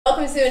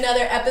welcome to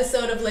another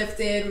episode of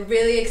Lifted. We're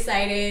really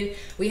excited.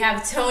 We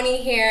have Tony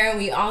here.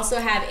 We also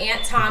have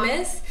Ant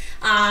Thomas.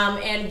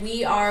 And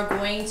we are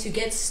going to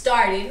get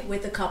started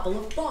with a couple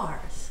of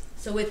bars.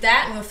 So with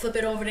that, I'm going to flip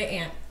it over to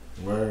Ant.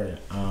 Word.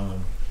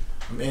 I'm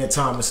Ant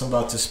Thomas. I'm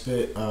about to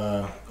spit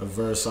a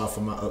verse off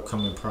of my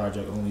upcoming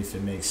project, Only If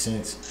It Makes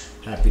Sense.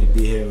 Happy to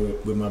be here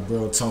with my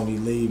bro Tony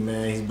Lee,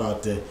 man. He's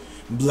about to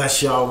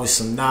bless y'all with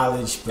some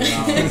knowledge.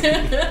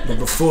 But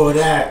before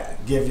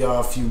that, give y'all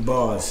a few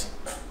bars.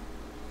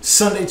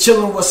 Sunday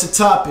chillin', what's the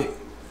topic?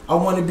 I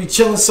want to be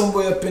chillin'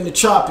 somewhere up in the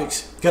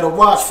tropics. Gotta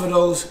watch for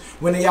those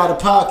when they out of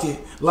pocket.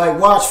 Like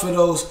watch for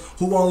those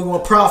who only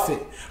want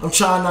profit. I'm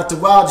trying not to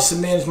wild just to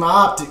manage my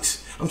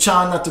optics. I'm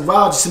trying not to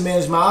wild just to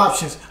manage my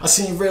options. I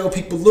seen real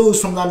people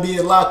lose from not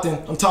being locked in.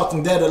 I'm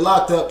talking dead or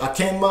locked up. I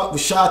came up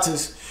with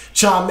shotters.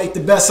 Trying to make the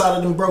best out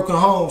of them broken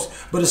homes.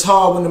 But it's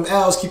hard when them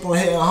L's keep on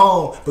hitting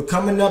home. But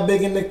coming up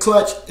big in the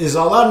clutch is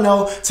all I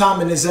know.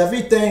 Timing is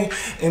everything.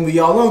 And we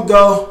all on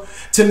go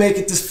to make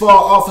it this far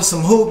off of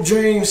some hoop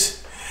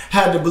dreams.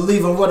 Had to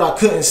believe in what I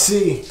couldn't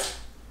see.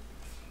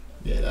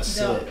 Yeah, that's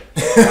Dope. it.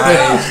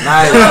 Nice.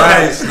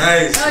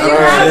 Oh, you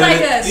have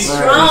like a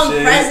strong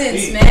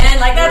presence, man.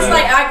 Like that's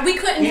like we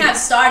couldn't have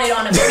started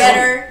on a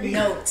better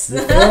note.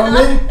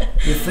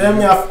 You feel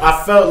me?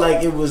 I felt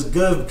like it was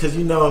good because,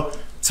 you know,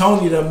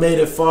 Tony done made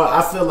it far.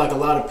 I feel like a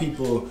lot of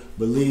people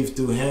believe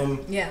through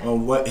him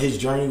on what his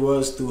journey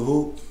was through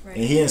hoop. Right.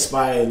 And he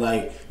inspired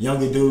like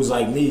younger dudes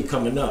like me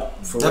coming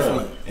up, for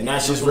real. And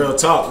that's just real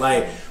talk.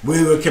 Like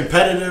we were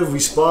competitive, we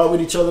sparred with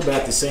each other, but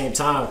at the same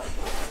time,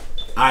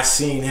 I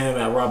seen him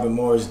at Robert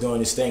Morris doing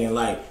his thing, and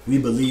like we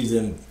believed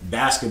in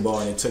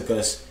basketball, and it took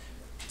us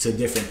to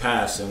different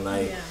paths, and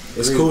like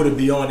it's cool to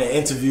be on the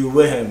interview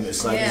with him.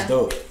 It's like it's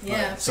dope.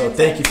 Yeah. So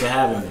thank you for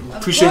having me.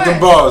 Appreciate them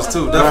balls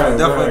too.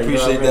 Definitely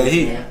appreciate that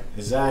heat. Yeah.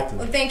 Exactly.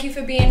 Well, thank you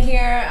for being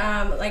here.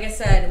 Like I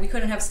said, we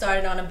couldn't have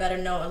started on a better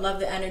note. I love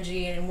the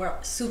energy, and we're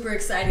super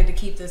excited to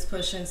keep this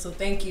pushing. So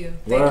thank you.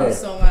 Thank you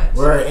so much.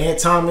 Word. Ant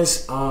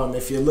Thomas,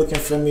 if you're looking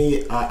for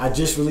me, I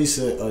just released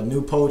a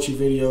new poetry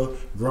video,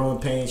 Growing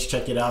Pains.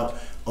 Check it out,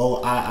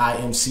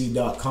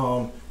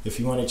 oiimc.com. If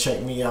you want to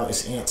check me out,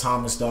 it's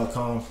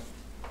antthomas.com.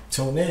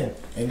 Tune in.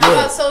 And how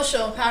about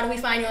social? How do we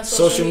find you on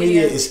social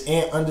media? Is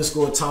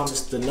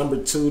Ant_Thomas, the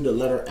number 2, the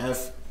letter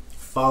F.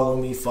 Follow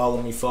me.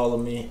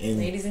 And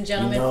ladies and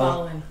gentlemen, you know,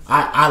 following.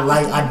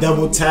 I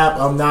double tap.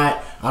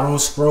 I don't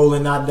scroll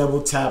and not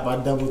double tap. I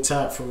double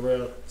tap for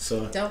real.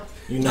 So Dope.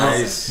 you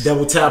know,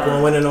 double tap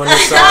on winning on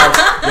this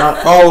side. Y'all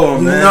follow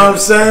him, man. You know what I'm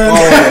saying?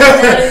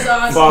 That is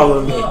awesome.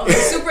 Follow me. Well, we're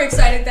super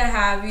excited to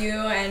have you.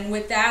 And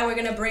with that, we're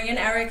gonna bring in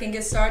Eric and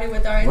get started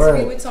with our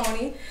interview with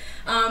Tony.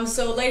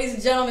 So ladies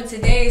and gentlemen,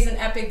 today is an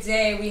epic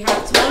day. We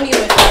have Tony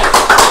with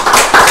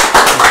us.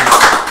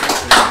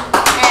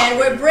 And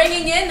we're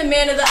bringing in the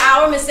man of the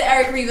hour, Mr.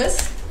 Eric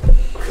Rivas.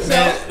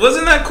 Man,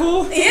 wasn't that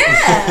cool? Yeah,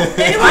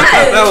 it was.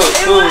 That was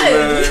cool,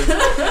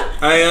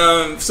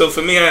 man. So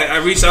for me, I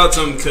reached out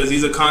to him because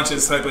he's a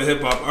conscious type of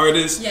hip hop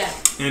artist. Yeah.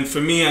 And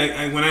for me,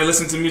 I when I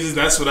listen to music,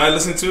 that's what I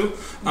listen to.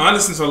 I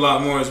listen to a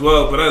lot more as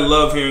well, but I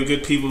love hearing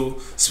good people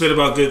spit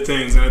about good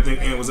things, and I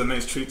think it was a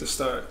nice treat to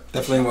start.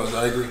 Definitely was.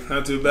 I agree.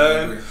 Not too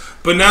bad.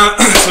 But now,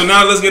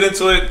 now let's get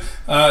into it.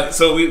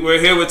 So we're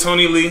here with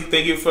Tony Lee.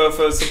 Thank you for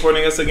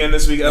supporting us again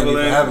this week, Evelyn.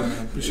 Thank you for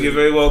having me. You're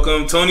very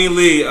welcome. Tony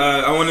Lee,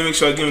 I want to make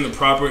sure I give him the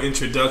proper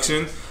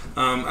introduction.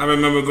 I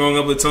remember growing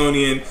up with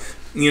Tony, and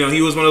you know,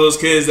 he was one of those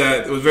kids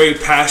that was very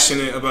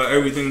passionate about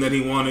everything that he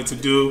wanted to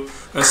do,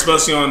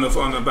 especially on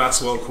the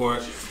basketball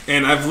court.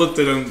 And I've looked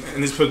at him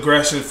and his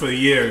progression for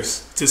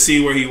years to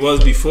see where he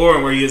was before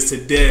and where he is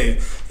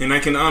today. And I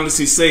can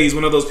honestly say he's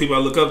one of those people I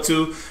look up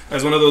to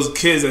as one of those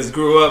kids that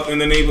grew up in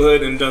the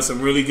neighborhood and done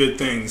some really good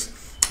things.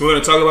 We're going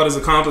to talk about his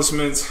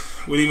accomplishments.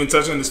 We'll even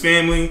touch on his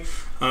family.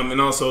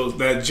 And also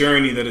that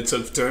journey that it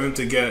took to him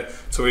to get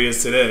to where he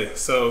is today.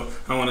 So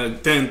I want to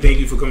then thank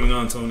you for coming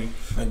on, Tony.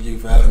 Thank you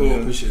for having me. I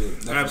appreciate it.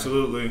 Definitely.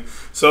 Absolutely.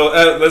 So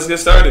let's get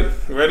started.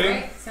 Ready? All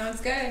right, sounds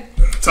good.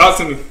 Talk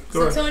to me.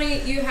 So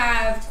Tony, you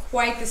have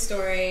quite the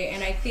story,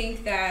 and I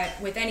think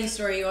that with any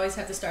story, you always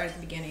have to start at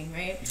the beginning,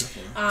 right?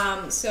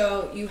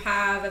 So you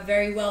have a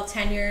very well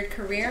tenured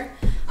career.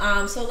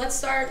 So let's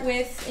start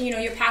with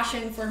your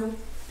passion for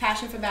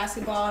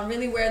basketball and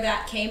really where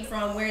that came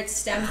from, where it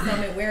stemmed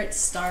from, and where it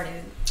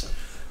started.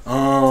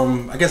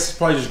 I guess it's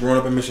probably just growing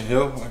up in Mission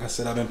Hill. Like I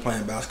said, I've been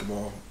playing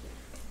basketball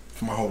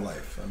for my whole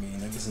life. I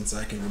mean, ever since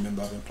I can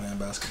remember, I've been playing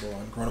basketball.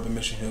 And growing up in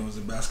Mission Hill was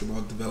a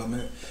basketball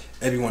development.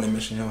 Everyone in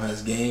Mission Hill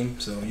has game,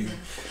 so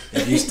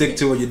if you stick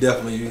to it, you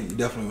definitely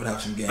would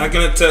have some game. I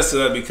can attest to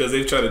that because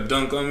they've tried to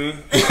dunk on me.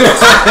 They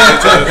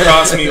tried to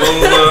cross me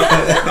over.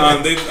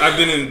 I've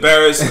been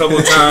embarrassed a couple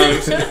of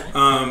times,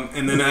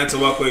 and then I had to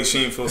walk away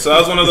shameful. So I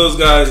was one of those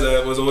guys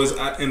that was always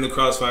in the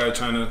crossfire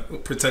trying to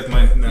protect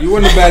my neck. You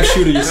weren't a bad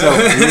shooter yourself.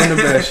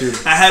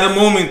 I had a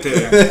moment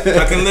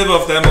there. I can live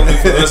off that moment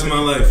for the rest of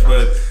my life,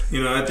 but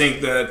I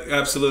think that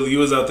absolutely you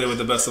was out there with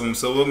the best of them.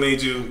 So what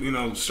made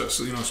you,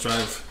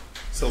 strive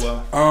so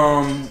well?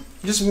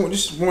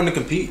 just wanting to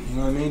compete. You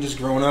know what I mean? Just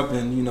growing up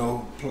and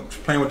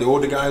playing with the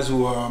older guys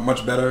who are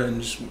much better,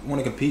 and just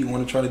want to compete.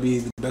 Want to try to be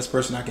the best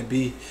person I can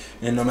be,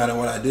 and no matter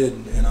what I did.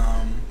 And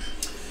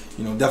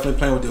definitely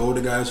playing with the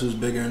older guys who's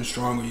bigger and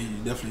stronger.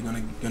 You're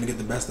definitely gonna get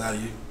the best out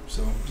of you.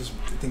 So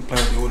I think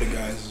playing with the older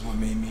guys is what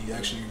made me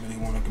actually really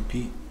want to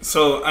compete.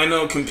 So I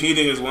know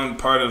competing is one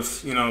part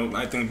of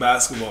I think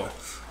basketball.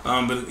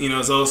 But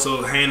it's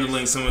also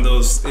handling some of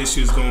those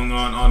issues going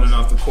on and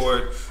off the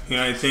court.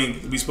 I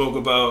think we spoke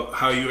about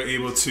how you were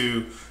able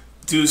to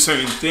do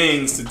certain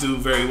things to do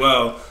very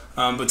well.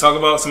 But talk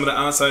about some of the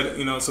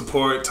outside,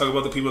 support. Talk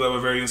about the people that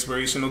were very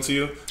inspirational to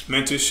you,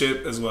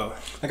 mentorship as well.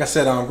 Like I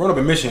said, growing up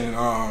in Michigan,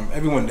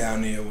 everyone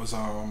down there was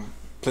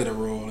played a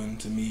role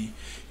into me,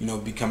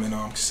 becoming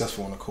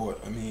successful on the court.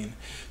 I mean,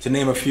 to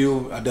name a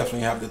few, I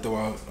definitely have to throw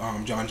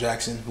out John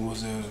Jackson, who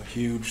was a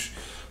huge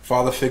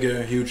father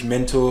figure, huge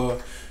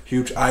mentor,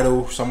 huge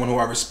idol, someone who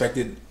I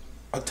respected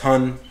a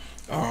ton.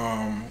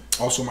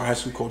 Also my high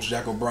school coach,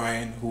 Jack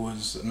O'Brien, who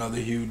was another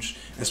huge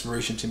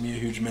inspiration to me, a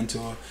huge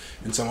mentor,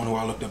 and someone who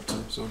I looked up to.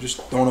 So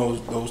just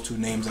throwing those two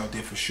names out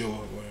there for sure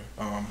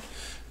were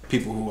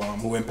people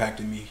who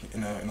impacted me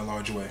in a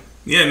large way.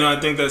 Yeah, no, I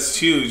think that's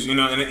huge.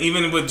 And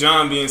even with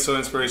John being so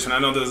inspirational, I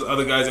know there's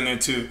other guys in there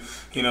too.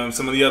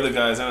 Some of the other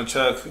guys. I know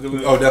Chuck.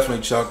 Oh,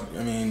 definitely Chuck.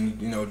 I mean,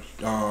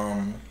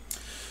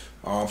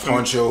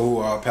 Poncho,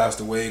 who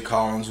passed away,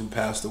 Collins, who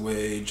passed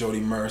away,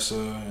 Jody Mercer,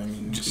 I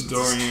mean,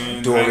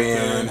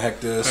 Dorian,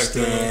 Hector,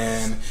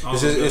 Stan.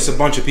 It's a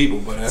bunch of people,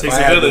 but if takes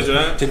I a had village,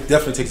 right?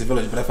 Definitely takes a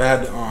village. But if I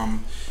had to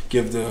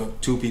give the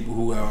two people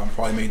who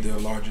probably made the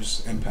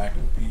largest impact,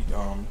 would be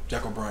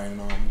Jack O'Brien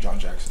and John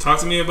Jackson. Talk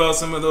to me about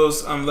some of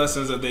those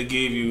lessons that they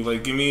gave you.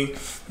 Like, give me,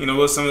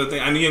 what's some of the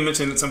things. I know you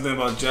mentioned something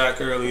about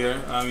Jack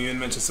earlier. You had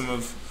mentioned some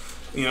of,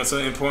 some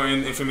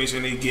important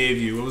information they gave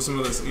you. What was some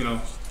of this,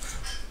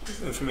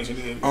 information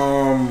they gave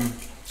you?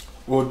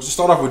 Well, to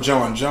start off with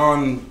John.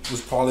 John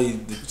was probably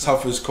the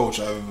toughest coach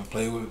I've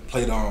ever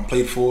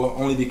played for,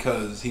 only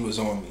because he was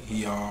on me.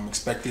 He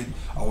expected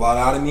a lot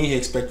out of me. He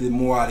expected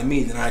more out of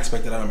me than I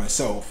expected out of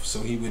myself.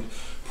 So he would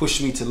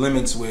push me to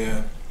limits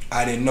where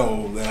I didn't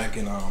know that I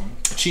can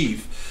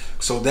achieve.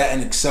 So that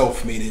in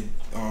itself made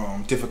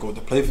it difficult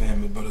to play for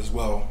him, but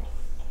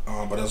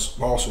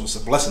also it's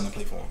a blessing to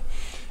play for him.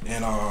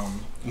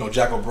 And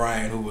Jack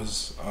O'Brien, who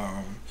was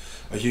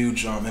a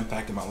huge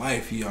impact in my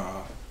life, he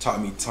taught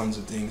me tons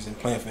of things, and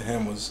playing for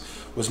him was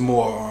a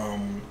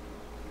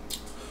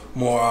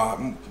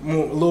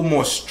little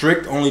more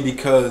strict, only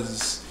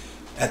because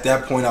at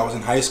that point I was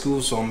in high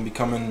school, so I'm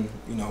becoming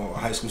a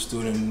high school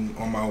student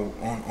on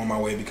my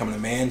way to becoming a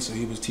man. So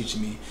he was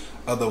teaching me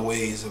other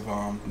ways of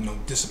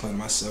disciplining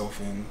myself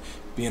and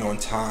being on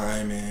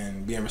time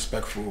and being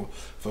respectful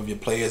of your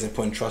players and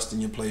putting trust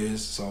in your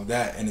players. So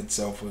that in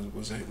itself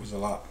was a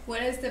lot.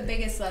 What is the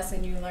biggest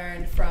lesson you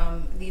learned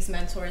from these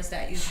mentors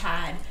that you've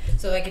had?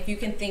 So like if you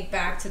can think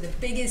back to the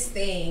biggest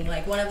thing,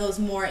 like one of those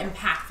more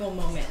impactful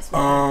moments,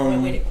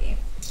 what would it be?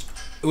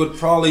 It would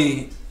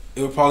probably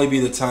be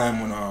the time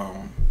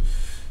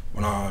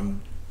when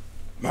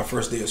my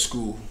first day of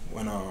school,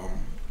 when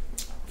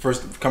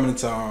first coming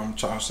into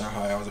Charlestown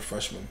High, I was a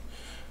freshman.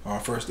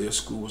 First day of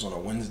school was on a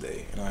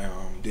Wednesday, and I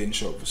didn't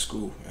show up for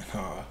school. And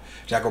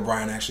Jack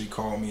O'Brien actually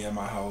called me at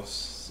my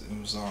house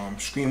and was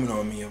screaming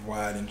on me of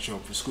why I didn't show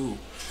up for school.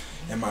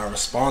 And my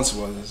response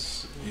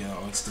was,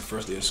 it's the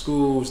first day of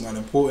school, it's not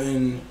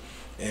important,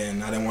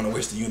 and I didn't want to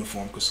waste the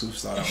uniform because school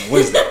started on a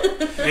Wednesday.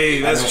 Hey,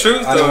 that's true.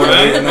 I don't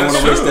want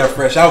to waste that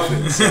fresh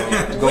outfit. So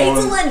wait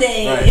till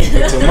Monday. Right,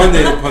 wait till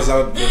Monday to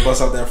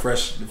bust out that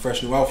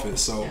fresh new outfit.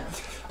 So,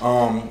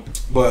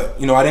 but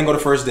I didn't go the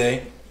first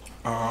day.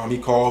 He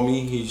called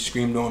me, he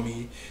screamed on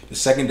me. The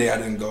second day I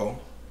didn't go.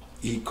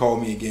 He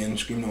called me again,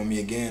 screamed on me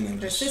again,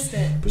 and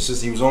persistent.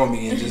 He was on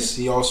me, and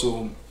he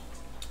also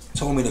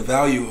told me the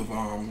value of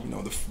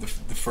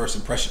the first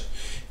impression.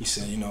 He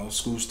said,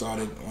 school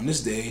started on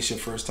this day. It's your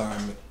first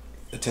time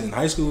attending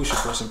high school. It's your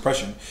first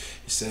impression.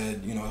 He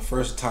said, the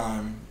first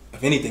time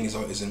of anything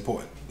is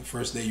important. The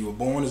first day you were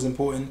born is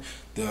important.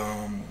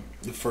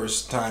 The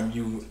first time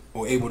you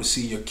were able to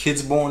see your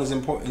kids born is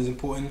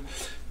important.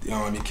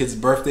 Your kid's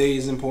birthday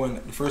is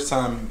important. The first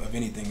time of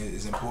anything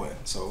is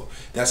important. So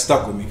that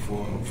stuck with me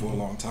for a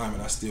long time,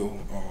 and I still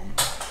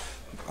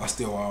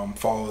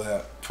follow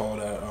that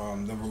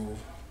the rule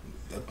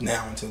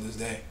now until this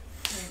day.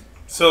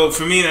 So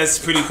for me, that's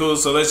pretty cool.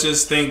 So let's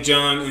just thank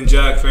John and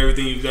Jack for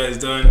everything you guys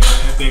done.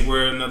 I think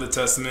we're another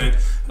testament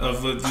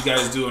of what you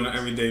guys do on an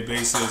everyday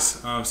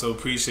basis. So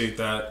appreciate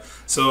that.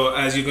 So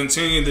as you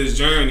continue this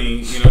journey,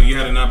 you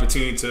had an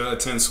opportunity to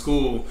attend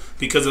school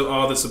because of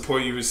all the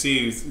support you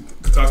received.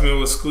 Talk to me about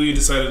what school you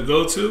decided to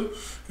go to,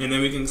 and then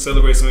we can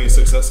celebrate some of your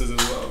successes as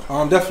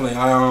well. Definitely.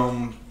 I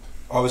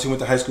obviously went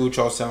to high school,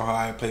 Charlestown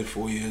High. I played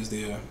 4 years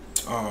there.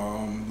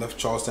 Left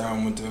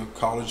Charlestown, went to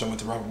college. I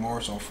went to Robert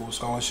Morris on full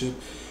scholarship.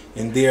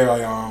 And there I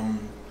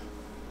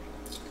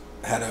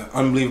had an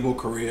unbelievable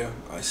career.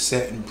 I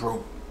set and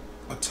broke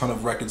a ton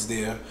of records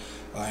there.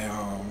 I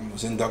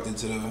was inducted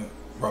to the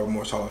Robert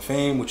Morris Hall of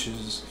Fame, which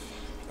is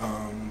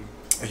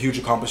a huge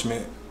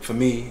accomplishment for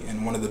me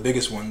and one of the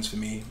biggest ones for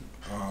me.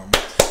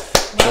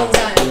 Well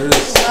done.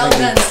 Well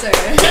done, sir.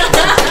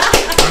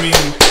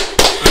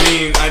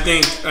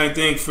 I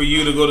think for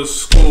you to go to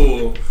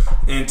school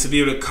and to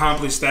be able to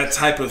accomplish that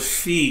type of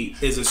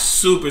feat is a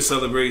super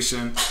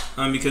celebration,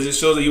 because it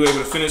shows that you were able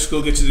to finish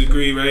school, get your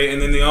degree, right?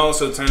 And then they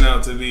also turn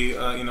out to be,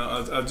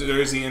 a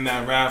jersey in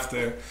that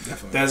rafter.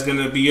 Definitely. That's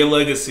gonna be your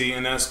legacy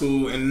in that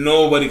school, and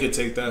nobody could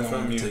take that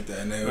from you. Take that,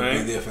 and they will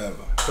be there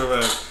forever.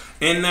 Correct.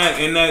 In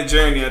that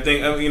journey, I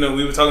think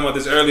we were talking about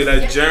this earlier.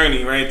 That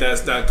journey, right?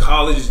 That's that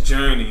college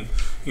journey.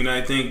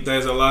 I think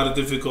there's a lot of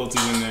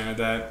difficulties in there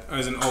that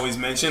isn't always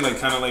mentioned, like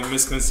kind of like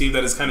misconceived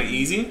that it's kind of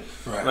easy,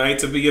 right?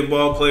 To be a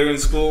ball player in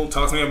school.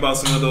 Talk to me about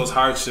some of those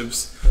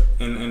hardships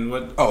and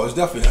what. Oh, it's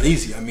definitely not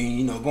easy. I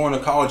mean, going to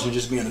college and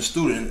just being a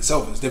student in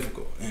itself is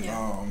difficult,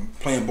 and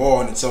playing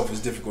ball in itself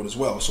is difficult as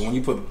well. So when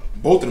you put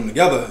both of them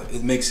together,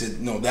 it makes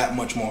it that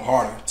much more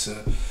harder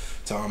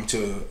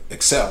to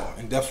excel.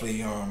 And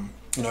definitely,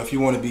 if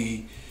you want to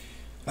be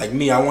like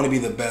me, I want to be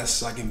the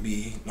best I can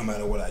be no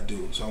matter what I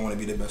do. So I want to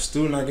be the best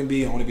student I can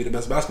be. I want to be the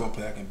best basketball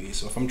player I can be.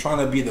 So if I'm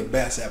trying to be the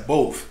best at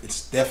both,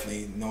 it's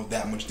definitely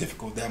that much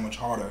difficult, that much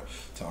harder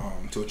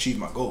to achieve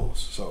my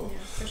goals. So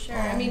for sure.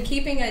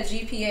 Keeping a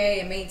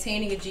GPA and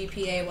maintaining a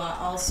GPA while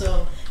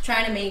also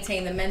trying to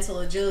maintain the mental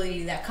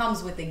agility that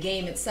comes with the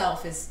game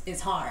itself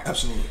is hard.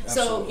 Absolutely.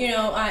 So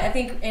I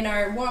think in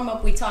our warm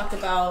up we talked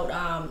about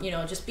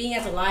just being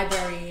at the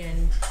library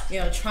and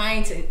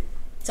trying to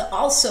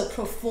also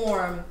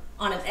perform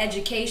on an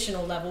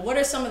educational level. What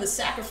are some of the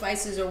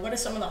sacrifices, or what are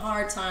some of the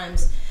hard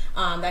times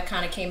that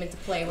kind of came into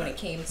play when it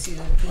came to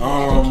the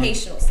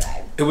educational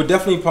side? It would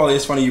definitely probably,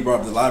 it's funny you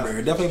brought up the library. It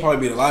would definitely probably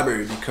be the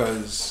library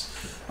because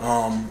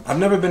I've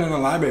never been in a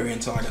library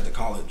until I got to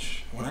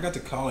college. When I got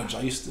to college,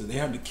 they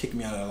had to kick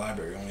me out of the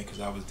library only because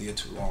I was there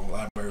too long. The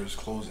library was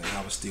closing, and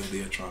I was still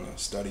there trying to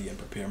study and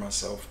prepare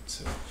myself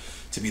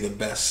to be the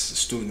best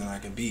student that I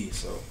can be.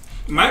 So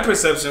my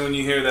perception when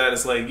you hear that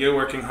is like you're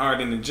working hard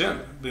in the gym.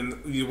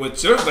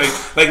 What you're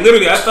like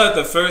literally, I thought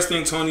the first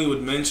thing Tony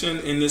would mention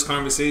in this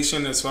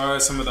conversation, as far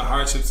as some of the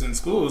hardships in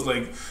school, is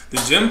like the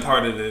gym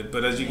part of it.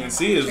 But as you can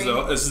see, is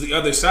the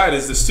other side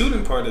is the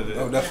student part of it.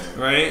 Oh, definitely.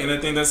 Right, and I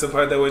think that's the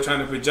part that we're trying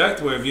to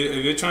project. Where if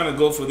you're trying to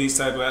go for these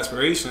type of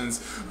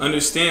aspirations,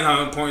 understand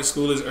how important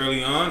school is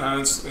early on, how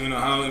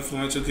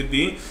influential it could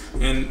be,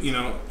 and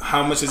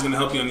how much it's going to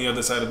help you on the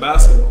other side of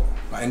basketball.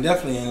 And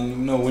definitely,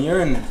 when you're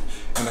in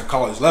a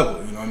college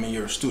level,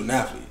 you're a student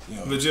athlete.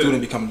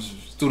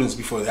 Students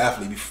before the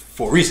athlete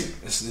for a reason.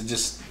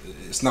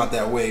 It's not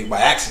that way by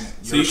accident.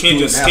 So you can't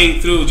just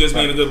skate through just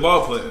being a good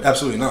ball player.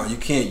 Absolutely not. You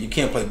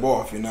can't play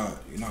ball if you're not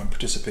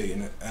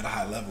participating at a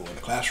high level in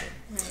the classroom.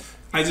 Right.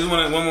 I just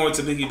wanted one more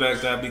to piggyback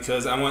that,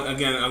 because I want,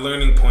 again, a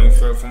learning point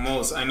for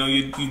most. I know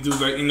you do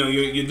very,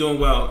 you're doing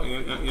well.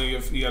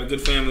 You got a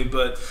good family,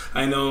 but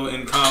I know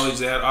in college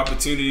they had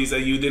opportunities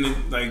that you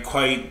didn't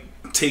quite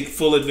take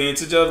full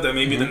advantage of that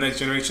maybe the next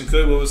generation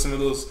could. What were some of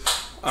those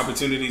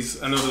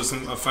opportunities? I know there's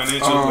some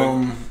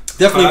financial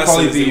definitely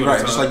probably be right,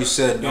 just like you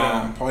said.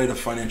 Probably the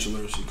financial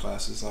literacy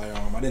classes.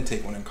 I didn't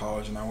take one in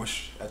college, and I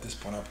wish at this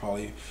point I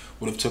probably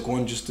would have took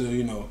one just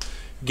to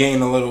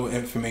gain a little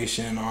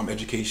information,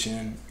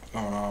 education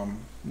on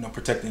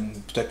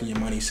protecting your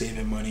money,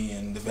 saving money,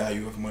 and the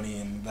value of money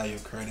and value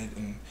of credit,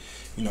 and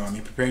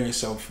preparing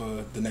yourself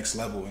for the next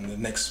level and the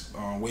next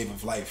wave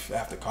of life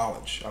after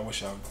college. I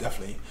wish I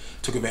definitely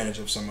took advantage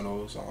of some of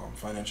those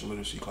financial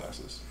literacy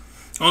classes.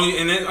 The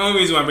only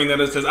reason why I bring that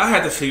is because I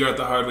had to figure out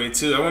the hard way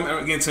too. I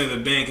went into the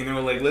bank and they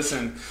were like,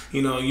 "Listen,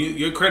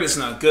 your credit's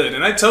not good."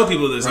 And I tell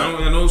people this. Right. I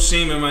don't have no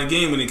shame in my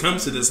game when it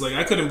comes to this. Like,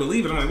 I couldn't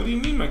believe it. I'm like, "What do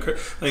you mean my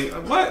credit? Like,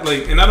 what?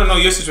 Like?" And I don't know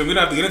your situation. We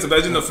don't have to get into it, but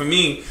I just know for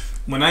me,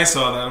 when I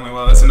saw that, I'm like,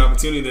 "Wow, that's an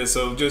opportunity there."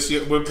 So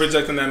we're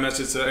projecting that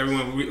message to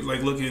everyone.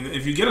 Like, looking,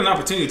 if you get an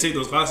opportunity to take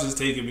those classes,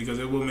 take it, because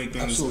it will make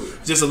things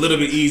just a little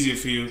bit easier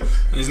for you. And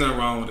there's nothing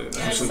wrong with it.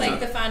 Yeah, it's like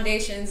the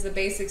foundations, the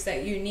basics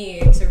that you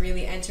need to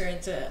really enter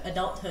into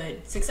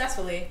adulthood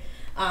successfully,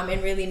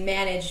 and really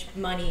manage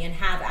money and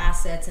have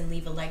assets and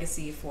leave a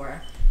legacy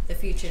for the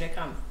future to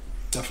come.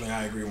 Definitely,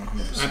 I agree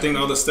 100%. I think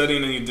all the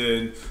studying that you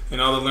did and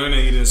all the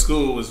learning you did in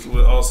school was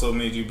what also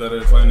made you better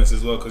at finance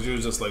as well, because you were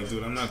just like,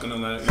 dude, I'm not going to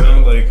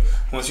let,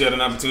 once you had an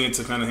opportunity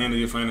to kind of handle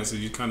your finances,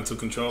 you kind of took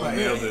control and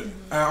nailed it.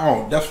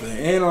 Oh,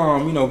 definitely. And,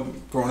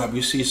 growing up,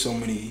 you see so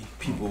many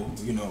people,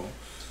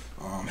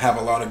 have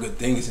a lot of good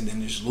things and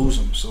then just lose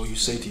them. So you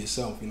say to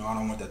yourself, I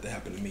don't want that to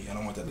happen to me. I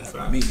don't want that to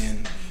happen to me.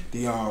 And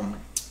the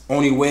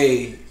only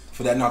way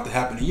for that not to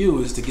happen to you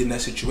is to get in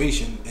that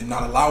situation and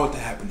not allow it to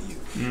happen to you.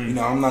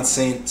 I'm not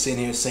sitting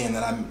here saying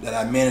that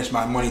I manage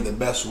my money the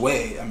best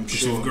way. I'm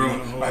sure,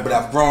 right? But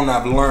I've grown.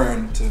 I've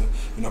learned to,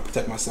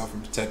 protect myself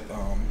and protect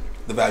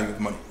the value of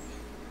money.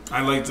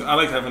 I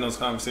like having those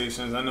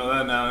conversations. I know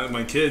that now.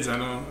 My kids,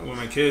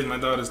 my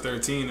daughter's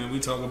 13, and we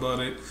talk about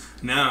it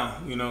now.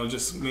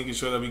 Just making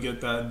sure that we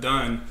get that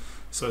done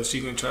so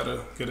she can try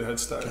to get a head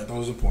start. Yeah,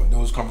 those are important.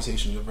 Those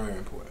conversations are very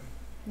important.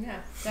 Yeah,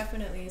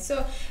 definitely.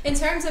 So in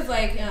terms of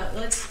like,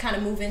 let's kind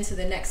of move into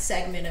the next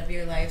segment of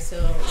your life.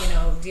 So,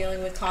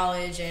 dealing with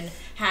college and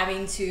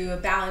having to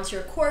balance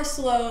your course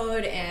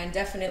load and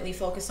definitely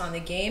focus on the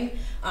game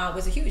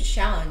was a huge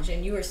challenge.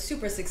 And you were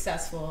super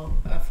successful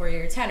for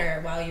your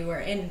tenure while you were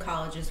in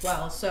college as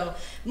well. So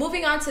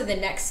moving on to the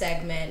next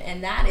segment,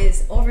 and that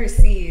is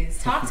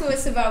overseas. Talk to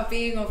us about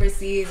being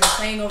overseas and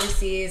playing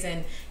overseas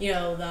and,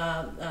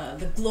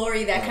 the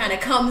glory that kind of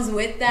comes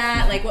with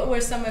that. Like, what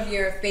were some of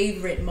your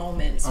favorite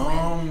moments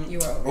when you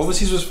were overseas?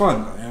 Overseas was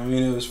fun. I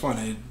mean, it was fun.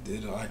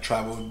 I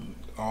traveled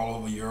all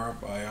over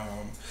Europe.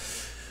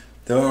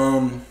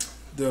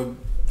 The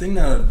thing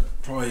that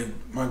probably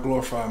my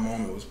glorified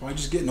moment was probably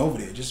just getting over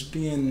there, just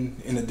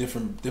being in a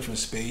different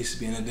space,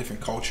 being in a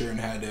different culture, and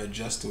had to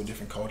adjust to a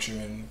different culture,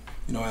 and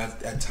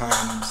at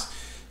times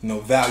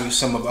value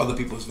some of other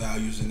people's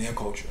values in their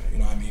culture.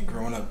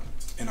 Growing up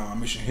in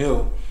Mission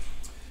Hill,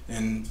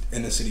 in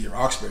the city of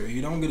Roxbury,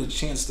 you don't get a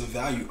chance to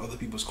value other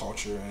people's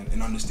culture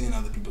and understand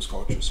other people's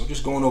culture. So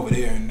just going over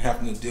there and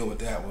having to deal with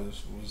that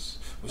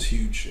was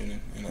huge,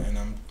 and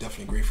I'm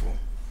definitely grateful.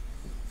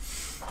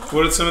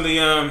 What are some of the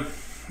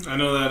I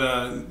know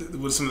that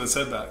what are some of the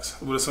setbacks?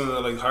 What are some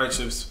of the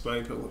hardships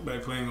by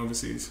playing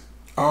overseas?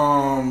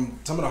 Some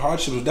of the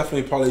hardships was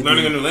definitely probably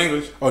learning a new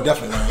language. Oh,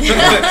 definitely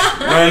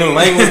learning a new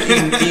language,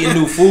 eating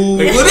new food.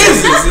 Like, what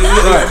is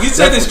this? You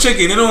said this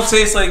chicken. It don't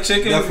taste like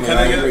chicken. Definitely,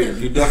 I agree.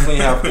 You definitely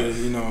have to,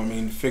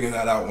 figure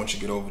that out once you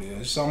get over there.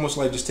 It's almost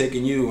like just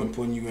taking you and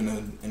putting you in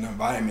an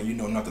environment you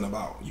know nothing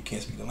about. You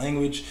can't speak the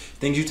language.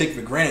 Things you take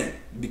for granted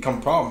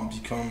become problems,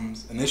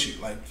 becomes an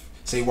issue. Like,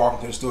 say,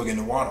 walking to the store getting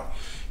the water.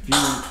 If you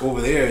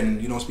over there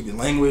and you don't speak the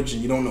language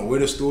and you don't know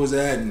where the store's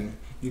at, and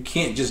you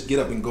can't just get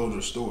up and go to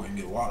the store and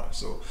get water.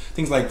 So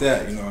things like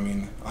that,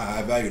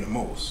 I value the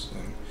most,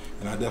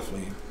 and I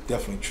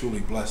definitely truly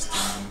blessed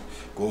to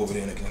go over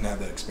there and have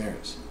that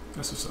experience.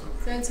 That's what's up.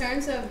 So in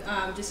terms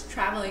of just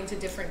traveling to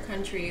different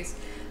countries,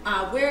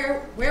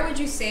 where would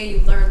you say you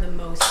learned the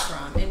most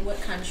from? In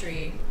what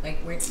country, like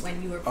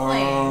when you were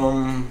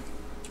playing?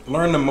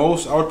 Learned the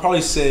most, I would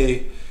probably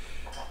say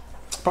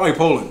probably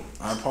Poland.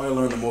 I probably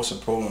learned the most in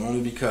Poland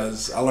only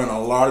because I learned a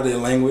lot of their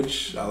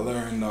language. I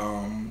learned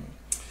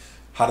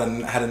how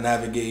to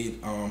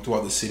navigate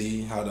throughout the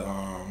city, how to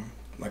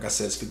like I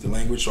said, speak the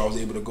language. So I was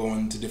able to go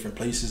into different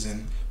places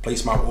and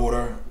place my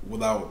order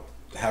without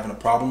having a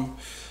problem.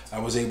 I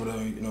was able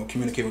to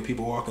communicate with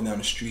people walking down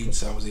the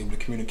streets. I was able to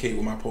communicate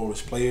with my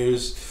Polish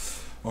players.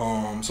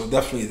 So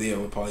definitely there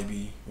would probably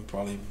be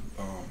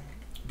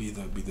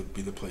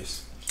the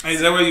place.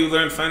 Is that where you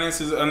learned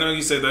finances? I know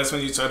you said that's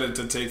when you started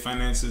to take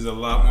finances a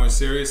lot more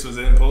serious. Was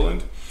it in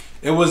Poland?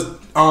 It was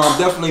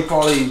definitely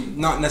probably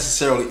not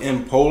necessarily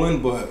in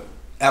Poland, but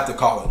after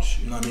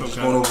college. Just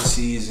going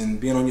overseas and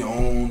being on your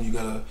own, you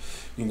gotta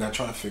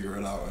try to figure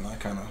it out. And I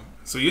kind of.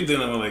 So you're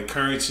dealing with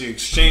currency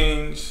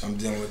exchange. I'm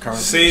dealing with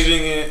currency.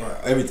 Saving it.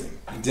 Everything.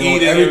 You're dealing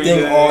with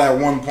everything all at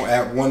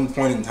one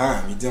point in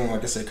time. You're dealing,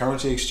 like I said,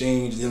 currency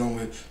exchange. You're dealing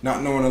with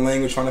not knowing the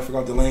language, trying to figure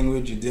out the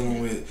language. You're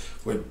dealing with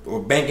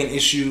banking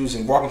issues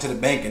and walking to the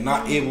bank and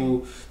not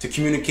able to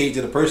communicate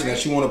to the person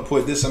that you want to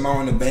put this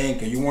amount in the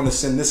bank and you want to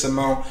send this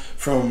amount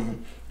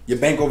from your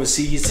bank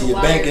overseas to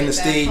your bank in the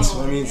States.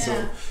 So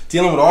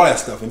dealing with all that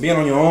stuff and being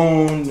on your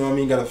own.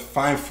 You got to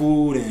find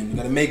food and you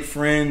got to make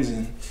friends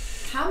and.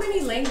 How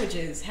many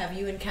languages have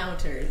you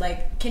encountered?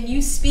 Like, can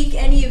you speak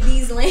any of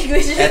these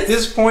languages? At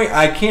this point,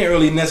 I can't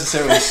really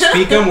necessarily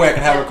speak them where I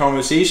can have a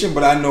conversation,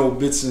 but I know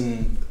words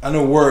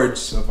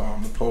of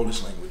the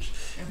Polish language.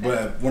 Okay.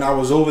 But when I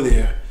was over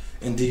there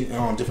in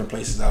different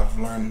places, I've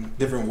learned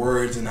different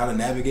words and how to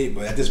navigate.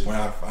 But at this point,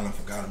 I don't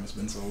forgot them. It's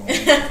been so long.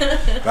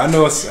 But I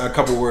know a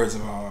couple words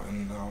in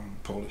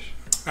Polish.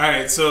 All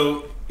right,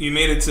 so you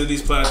made it to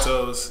these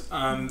plateaus.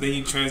 Then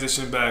you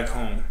transitioned back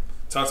home.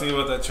 Talk to me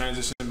about that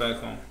transition back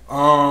home.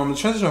 The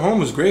transition home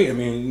was great.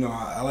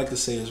 I like to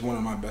say it's one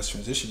of my best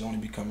transitions,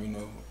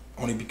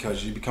 only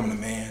because you're becoming a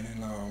man.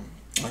 And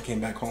I came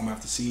back home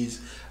after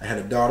Seas. I had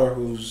a daughter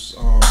who's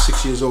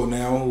 6 years old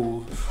now,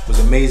 who was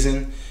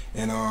amazing,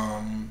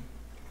 and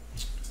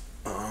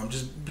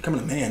just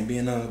becoming a man,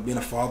 being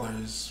a father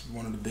is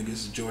one of the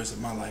biggest joys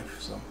of my life.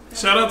 So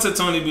shout out to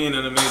Tony being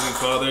an amazing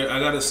father. I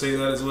gotta say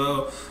that as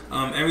well.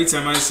 Every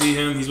time I see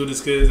him, he's with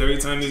his kids. Every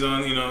time he's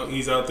on,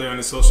 he's out there on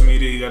his social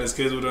media. He got his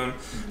kids with him.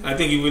 I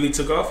think he really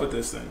took off with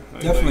this thing.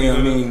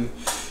 Definitely.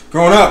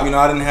 Growing up,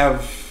 I didn't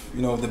have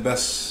the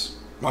best.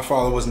 My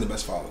father wasn't the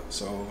best father,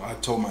 so I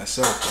told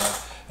myself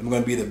that I'm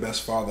going to be the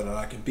best father that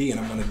I can be, and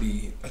I'm going to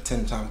be a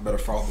 10 times better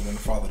father than the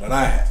father that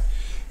I had.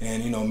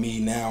 And me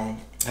now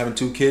having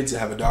 2 kids, I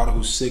have a daughter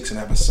who's 6 and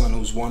I have a son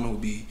who's 1 who'll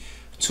be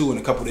 2 in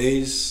a couple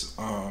days,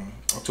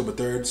 October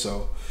 3rd.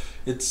 So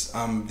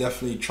I'm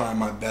definitely trying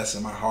my best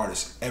and my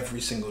hardest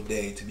every single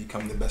day to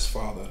become the best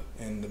father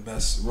and the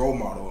best role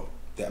model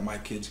that my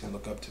kids can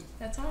look up to.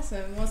 That's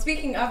awesome. Well,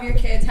 speaking of your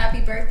kids,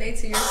 happy birthday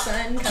to your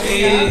son coming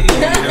Hey, up.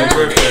 happy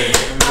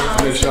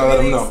birthday. Make sure I let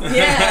them know.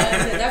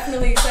 Yeah,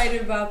 definitely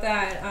excited about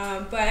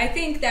that. But I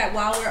think that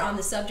while we're on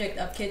the subject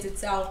of kids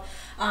itself,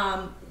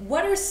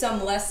 what are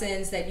some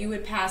lessons that you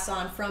would pass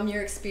on from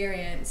your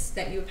experience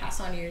that you would pass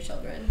on to your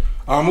children?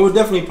 It would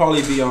definitely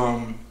probably be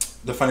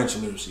the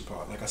financial literacy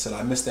part. Like I said,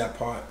 I missed that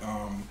part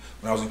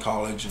when I was in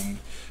college, and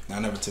I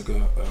never took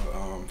a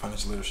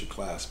financial literacy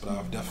class. But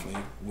I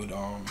definitely would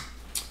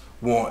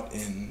want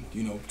and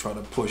try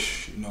to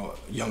push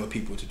younger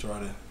people to try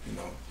to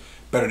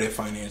better their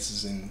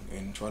finances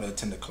and try to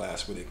attend a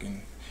class where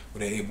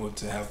they're able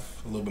to have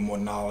a little bit more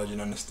knowledge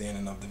and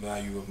understanding of the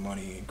value of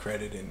money and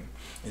credit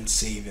and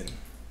saving.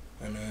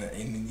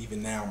 And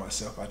even now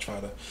myself, I try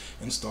to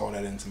install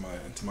that into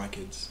my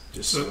kids,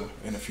 just so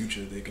in the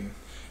future they can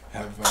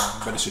have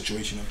a better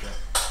situation like that.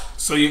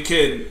 So your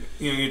kid,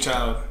 your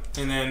child,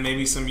 and then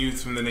maybe some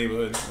youth from the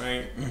neighborhood,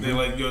 right? Mm-hmm. They're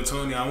like, "Yo,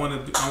 Tony, I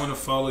want to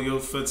follow your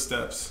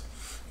footsteps.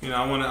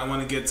 I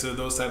want to get to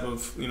those type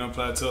of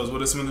plateaus.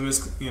 What are some of the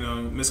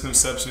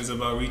misconceptions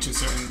about reaching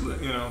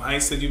certain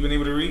heights that you've been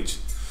able to reach?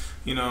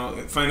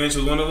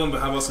 Financial is one of them,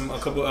 but how about a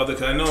couple other?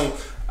 Cause I know,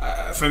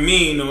 for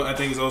me, I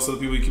think it's also the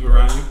people you keep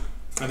around you.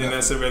 I think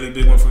that's a really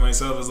big one for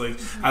myself. It's like,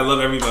 I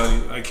love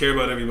everybody. I care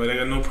about everybody. I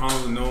got no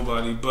problem with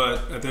nobody.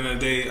 But at the end of the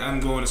day,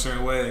 I'm going a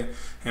certain way,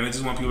 and I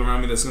just want people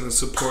around me that's going to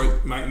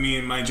support me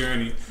and my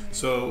journey.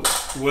 So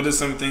what are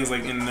some things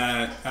like in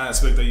that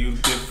aspect that you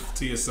give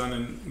to your son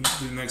and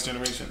the next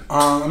generation?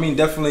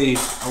 Definitely,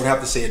 I would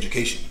have to say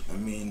education.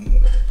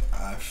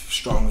 I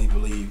strongly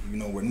believe,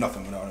 we're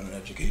nothing without an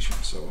education.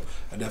 So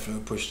I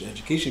definitely push the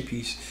education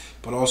piece.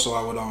 But also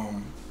I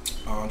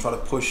would try to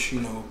push,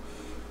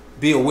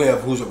 be aware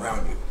of who's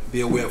around you.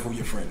 Be aware of who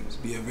your friends.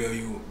 Be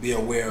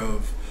aware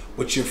of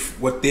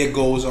what their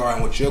goals are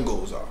and what your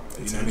goals are.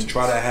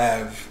 Try to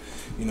have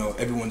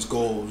everyone's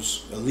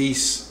goals at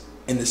least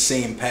in the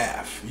same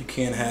path. You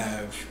can't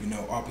have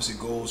opposite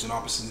goals and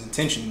opposite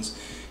intentions,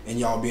 and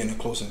y'all be in a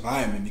close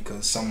environment,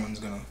 because someone's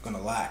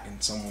gonna lack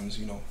and someone's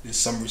there's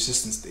some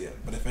resistance there.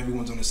 But if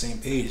everyone's on the same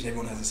page and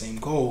everyone has the same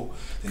goal,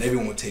 then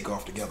everyone will take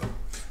off together.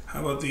 How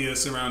about the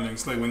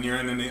surroundings? Like when you're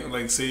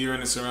say you're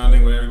in a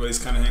surrounding where everybody's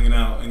kind of hanging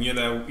out, and you're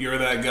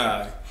that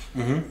guy.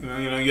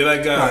 Mm-hmm. You're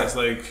that guy. Right. It's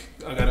like,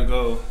 I gotta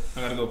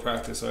go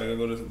practice, or I gotta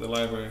go to the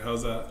library.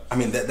 How's that?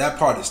 That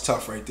part is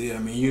tough right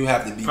there. You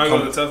have to be probably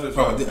one of the toughest.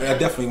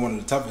 Definitely one of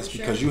the toughest,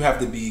 because you have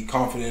to be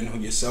confident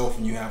in yourself,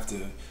 and you have to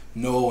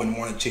know and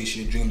want to chase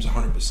your dreams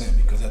 100%.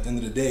 Because at the end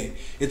of the day,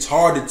 it's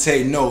hard to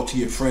say no to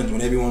your friends when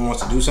everyone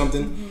wants to do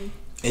something,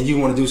 and you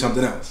want to do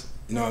something else.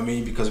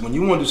 Because when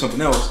you want to do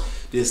something else,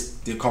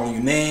 they're calling you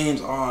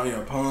names. Oh,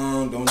 you're a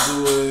punk. Don't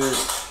do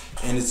it.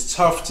 And it's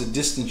tough to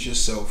distance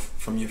yourself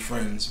from your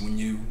friends when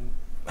you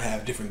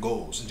have different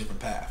goals and different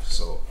paths.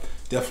 So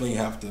definitely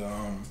have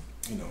to,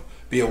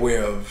 be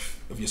aware of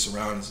your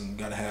surroundings, and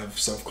got to have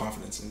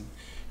self-confidence and,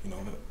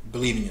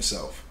 believe in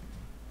yourself.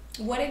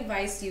 What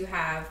advice do you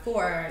have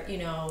for,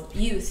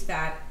 youth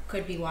that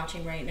could be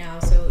watching right now?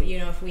 So,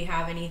 if we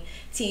have any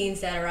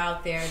teens that are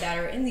out there that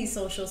are in these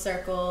social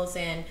circles,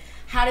 and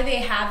how do they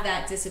have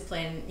that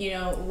discipline?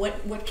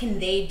 What can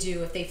they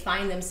do if they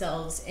find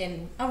themselves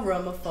in a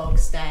room of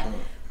folks that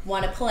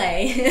want to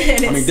play?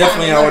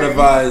 Definitely I would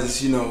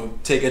advise,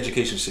 take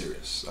education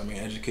serious.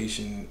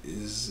 Education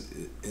is,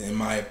 in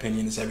my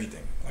opinion, is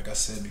everything. Like I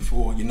said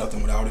before, you're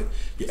nothing without it.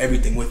 You're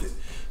everything with it.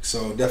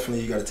 So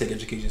definitely you got to take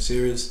education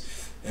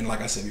serious. And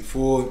like I said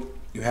before,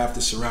 you have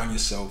to surround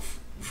yourself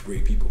with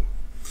great people.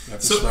 You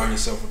have to surround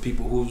yourself with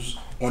people who's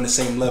on the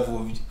same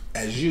level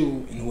as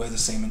you and who has the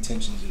same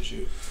intentions as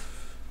you.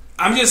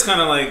 I'm just kind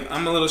of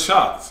I'm a little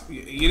shocked.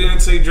 You didn't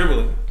say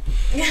dribbling.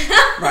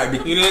 Right.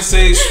 You didn't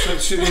say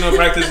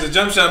practice the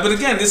jump shot. But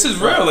again, this is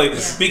real,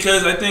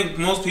 because I think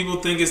most people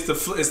think it's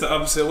the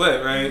opposite way,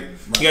 right?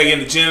 You gotta get in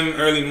the gym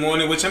early in the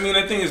morning, which I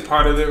think is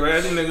part of it, right?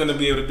 I think they're gonna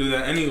be able to do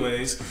that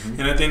anyways,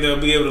 and I think they'll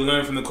be able to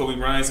learn from the Kobe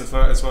Bryants as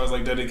far as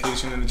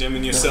dedication in the gym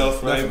and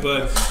yourself, right?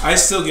 But I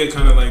still get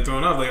kind of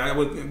thrown off.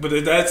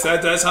 But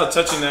that's how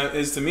touching that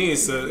is to me.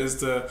 Is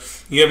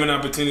you have an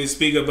opportunity to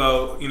speak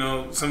about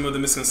some of the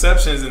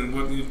misconceptions and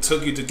what it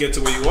took you to get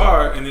to where you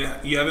are, and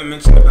you haven't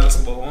mentioned the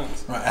basketball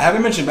once. Right. I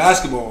haven't mentioned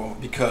basketball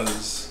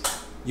because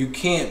you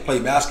can't play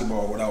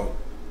basketball without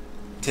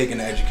taking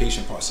the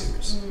education part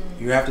serious.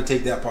 You have to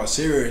take that part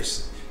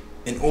serious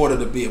in order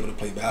to be able to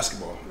play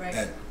basketball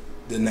at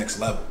the next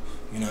level.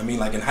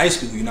 Like in high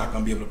school, you're not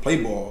going to be able to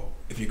play ball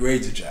if your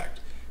grades are jacked.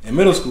 In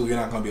middle school, you're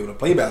not going to be able to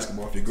play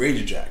basketball if your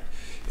grades are jacked.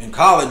 In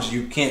college,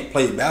 you can't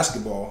play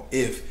basketball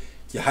if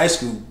your high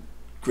school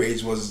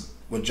grades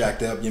were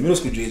jacked up, your middle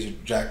school grades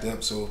are jacked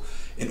up. So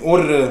in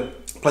order to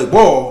play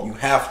ball, you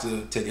have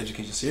to take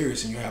education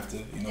serious, and you have to,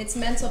 It's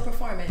mental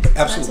performance.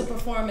 Absolutely. Mental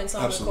performance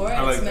on Absolutely. the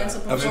court. Like it's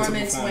mental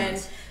performance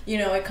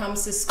when, it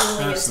comes to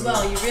schooling Absolutely.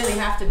 as well. You really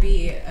have to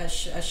be a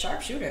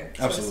sharpshooter,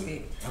 so Absolutely. to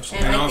speak.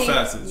 Absolutely. And all I think,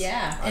 facets.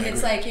 yeah. I And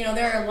it's agree.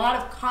 there are a lot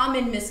of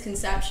common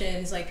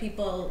misconceptions, like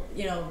people,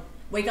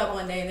 wake up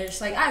one day and they're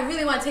just like, I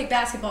really want to take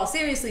basketball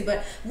seriously,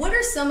 but what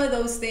are some of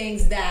those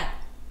things that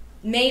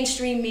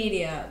mainstream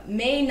media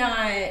may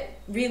not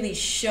really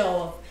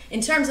show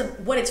in terms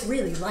of what it's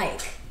really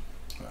like?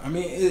 I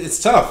mean,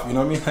 it's tough, you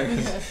know what I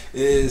mean? Like,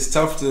 it's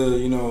tough to,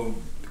 you know,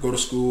 go to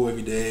school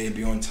every day,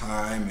 be on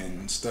time,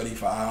 and study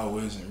for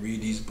hours, and read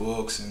these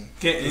books, and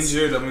get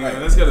injured. I mean, right.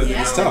 that's gotta be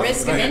It's tough.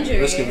 Risk right. of injury.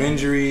 Risk of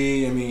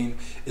injury. I mean,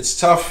 it's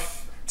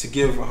tough to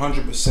give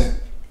 100%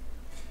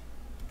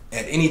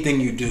 at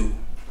anything you do,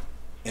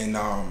 and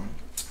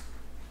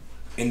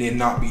there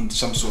not be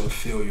some sort of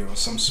failure or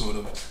some sort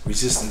of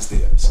resistance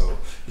there. So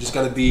you just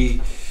gotta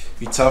be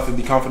tough and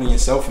be confident in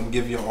yourself and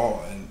give your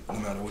all, and no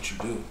matter what you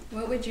do.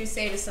 What would you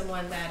say to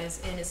someone that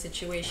is in a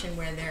situation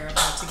where they're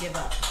about to give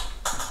up?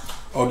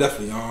 Oh,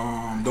 definitely.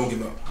 Don't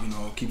give up. You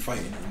know, keep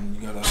fighting, and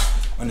you gotta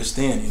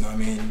understand. You know, what I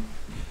mean,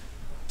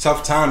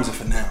 tough times are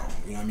for now.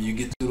 You know, what I mean, you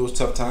get through those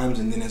tough times,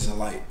 and then there's a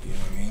light. You know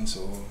what I mean?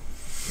 So,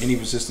 any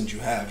resistance you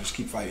have, just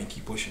keep fighting,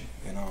 keep pushing,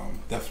 and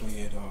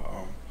definitely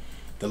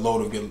the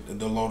load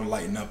will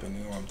lighten up,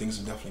 and things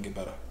will definitely get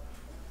better.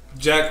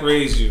 Jack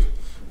raised you,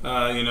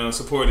 you know,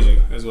 supported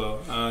you as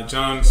well.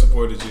 John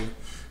supported you.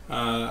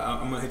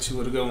 I'm gonna hit you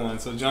with a good one.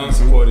 So John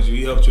supported you.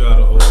 He helped you out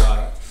a whole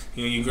lot.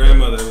 You know, your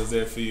grandmother was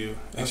there for you,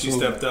 and she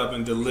stepped up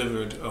and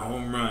delivered a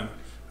home run,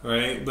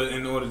 right? But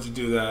in order to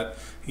do that,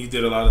 he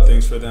did a lot of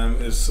things for them.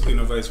 It's, you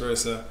know, vice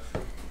versa.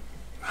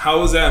 How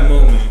was that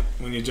moment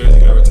when your jersey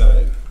got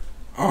retired?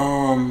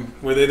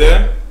 Were they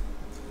there?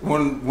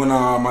 When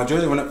my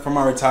jersey went up for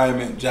my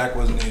retirement, Jack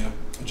wasn't there.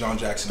 John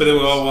Jackson. But they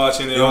were all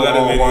watching. They all got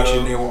a video.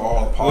 Watching. They were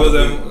all a part of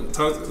it.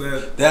 Talk to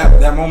that.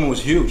 That moment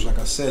was huge. Like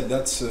I said,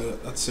 that's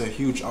a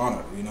huge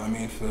honor. You know what I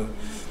mean? For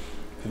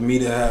me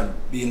to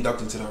be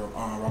inducted to the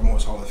Robert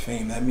Morris Hall of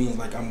Fame, that means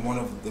like I'm one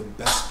of the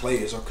best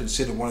players, or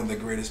considered one of the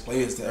greatest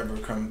players to ever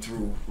come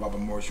through Robert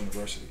Morris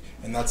University,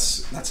 and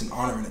that's an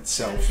honor in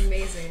itself. That's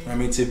amazing. I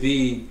mean, to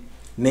be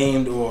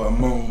named or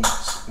among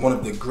one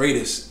of the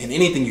greatest in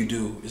anything you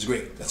do is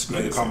great. That's a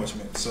great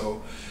accomplishment.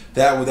 So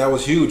that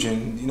was huge,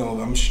 and you know,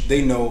 I'm sure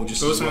they know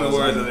just. So what's some of the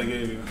words that they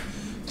gave you?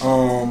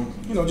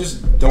 You know,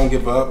 just don't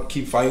give up,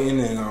 keep fighting,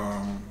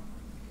 and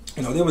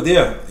you know, they were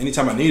there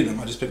anytime I needed them.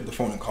 I just picked up the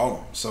phone and called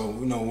them. So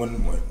you know,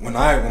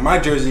 when my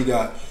jersey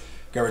got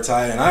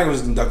retired and I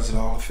was inducted to the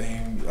Hall of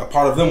Fame, a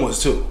part of them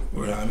was too.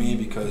 You know what I mean?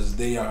 Because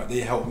they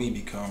helped me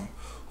become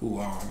who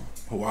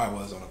I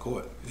was on the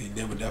court.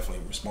 They were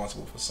definitely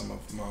responsible for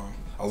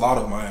a lot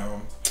of my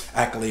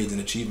accolades and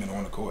achievement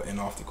on the court and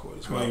off the court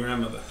as well. My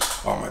grandmother.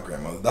 Oh, my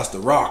grandmother. That's the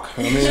rock.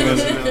 I mean,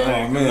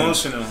 oh man,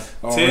 emotional.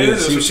 Oh,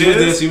 tears. She was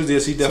there. She was there.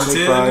 She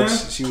definitely cried.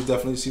 She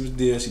was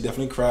there. She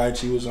definitely cried.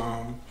 She was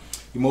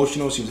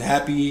emotional. She was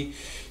happy.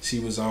 She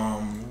was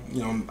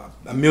you know,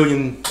 a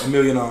million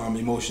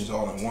emotions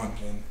all in one.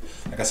 And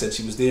like I said,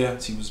 she was there.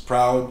 She was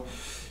proud.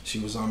 She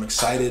was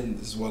excited,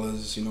 as well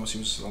as, you know, she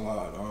was a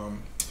lot.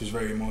 She was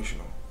very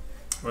emotional.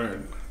 Right.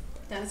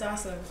 That is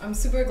awesome. I'm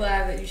super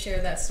glad that you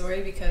shared that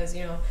story, because,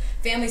 you know,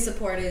 family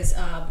support is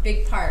a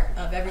big part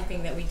of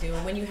everything that we do.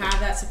 And when you have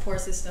that support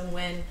system,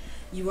 when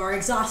you are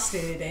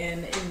exhausted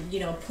and you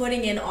know,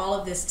 putting in all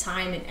of this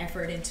time and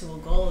effort into a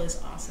goal is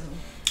awesome.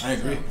 I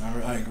agree.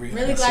 I agree.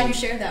 Really glad you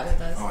shared that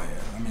with us. Oh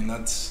yeah. I mean,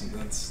 that's.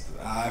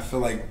 I feel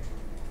like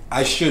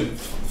I should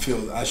share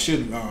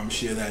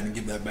that and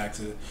give that back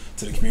to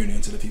the community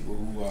and to the people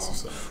who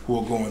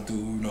are going through,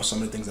 you know,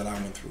 some of the things that I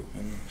went through.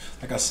 And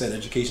like I said,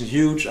 education is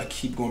huge. I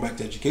keep going back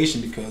to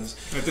education because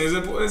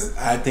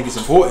I think it's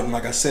important.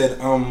 Like I said,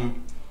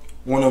 I'm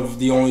one of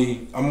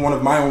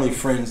my only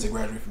friends to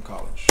graduate from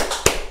college.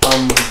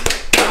 I'm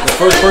the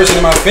first person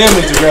in my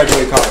family to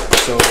graduate college.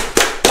 So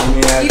I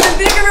mean, even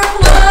bigger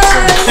applause.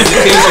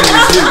 Education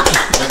is huge.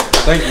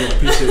 Thank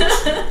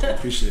you.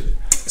 Appreciate it.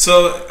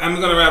 So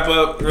I'm gonna wrap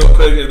up real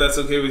quick, if that's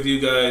okay with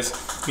you guys.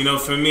 You know,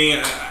 for me,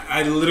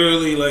 I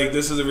literally, like,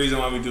 this is the reason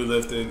why we do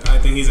Lifted. I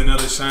think he's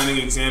another shining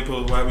example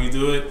of why we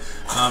do it.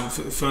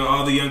 For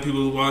all the young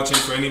people watching,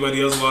 for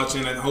anybody else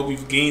watching, I hope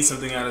you've gained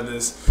something out of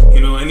this. You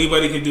know,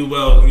 anybody can do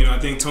well. You know, I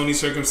think Tony's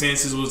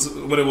circumstances was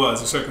what it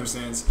was, a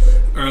circumstance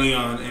early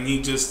on, and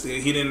he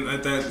didn't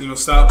let that, you know,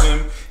 stop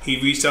him. He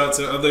reached out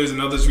to others,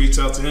 and others reached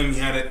out to him. He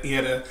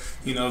had a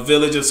you know,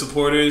 village of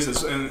supporters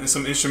and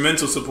some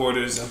instrumental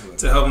supporters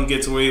to help him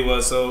get to where he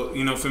was. So,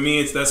 you know, for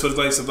me, that's what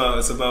life's about.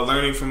 It's about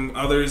learning from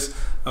others,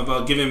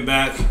 about giving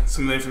back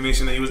some of the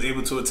information that he was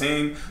able to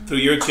attain through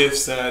your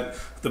gifts, that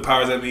the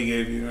powers that we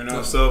gave you. You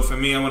know, so for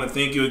me, I want to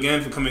thank you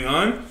again for coming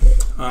on.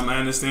 I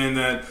understand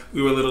that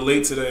we were a little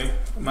late today.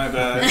 My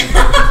bad.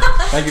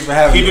 Thank you for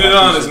having me. Keeping it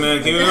honest, man.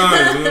 Keeping it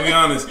honest. We're gonna be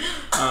honest.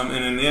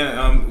 And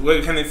then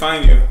where can they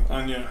find you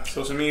on your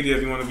social media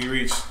if you want to be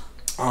reached?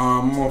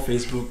 I'm on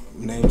Facebook.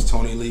 My name's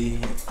Tony Lee.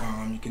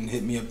 You can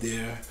hit me up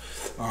there.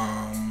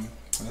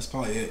 That's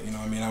probably it. You know,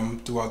 I mean, I'm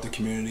throughout the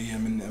community.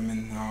 I'm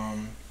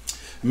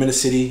in the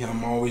city.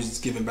 I'm always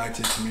giving back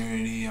to the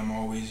community. I'm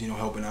always, you know,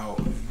 helping out.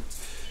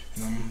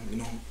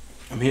 And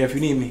I'm here if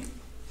you need me.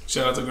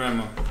 Shout out to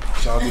Grandma.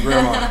 Shout out to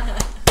Grandma.